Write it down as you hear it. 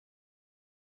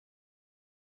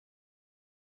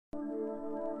It's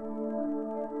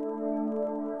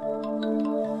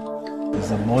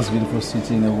the most beautiful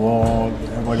city in the world.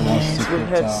 Everybody wants to see Cape Town. We've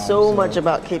heard so much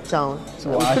about Cape Town.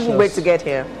 So we couldn't wait to get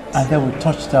here. And then we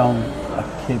touched down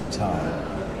at Cape Town.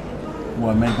 We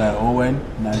were met by Owen,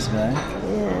 nice guy.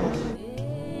 Yeah.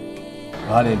 We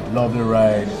had a lovely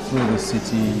ride through the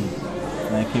city.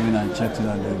 And I came in and checked in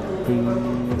on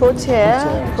the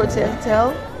Protea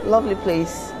Hotel. Lovely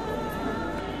place.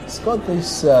 It's got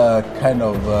this kind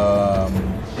of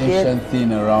ancient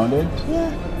thing around it.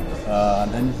 Yeah.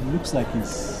 And then it looks like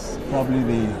it's probably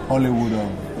the Hollywood of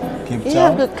Cape Town.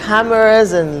 Yeah, good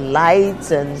cameras and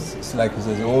lights and... It's like it's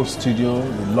an old studio.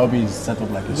 The lobby is set up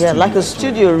like a studio. Yeah, like a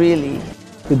studio, really.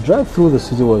 The drive through the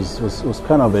city was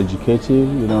kind of educative,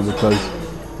 you know, because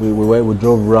we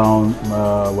drove around,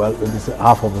 this is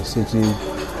half of the city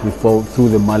before through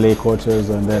the Malay quarters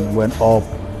and then went up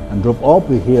and drove up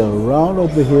the hill, round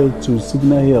up the hill to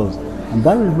Signal Hills. And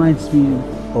that reminds me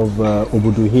of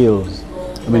Obudu Hills.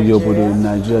 I mean, the Obudu in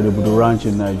Nigeria, the Obudu Ranch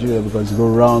in Nigeria, because you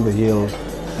go around the hill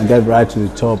and get right to the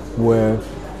top where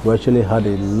we actually had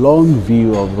a long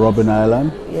view of Robben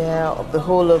Island. Yeah, of the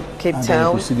whole of Cape Town. Then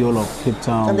you could see the whole of Cape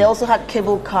Town. And they also had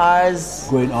cable cars.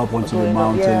 Going up onto the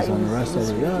mountains and the rest of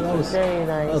it. Yeah, that was very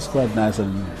nice. That was quite nice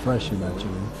and refreshing,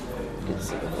 actually.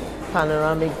 It's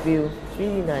panoramic view.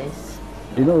 Really nice.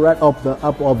 You know, right up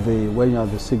when you're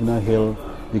at the Signal Hill,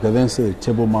 you can then see the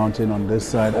Table Mountain on this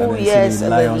side, and then see the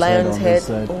Lion's Head on this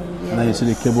side, and then you see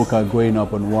the cable car going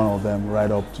up on one of them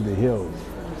right up to the hill.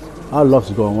 I'd love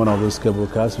to go on one of those cable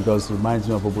cars because it reminds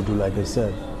me of Obudu, like I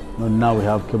said. You know, now we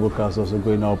have cable cars also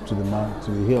going up to the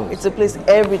hill. It's a place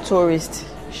every tourist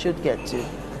should get to.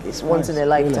 It's once in a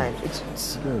lifetime. Really?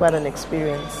 It's quite an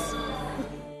experience.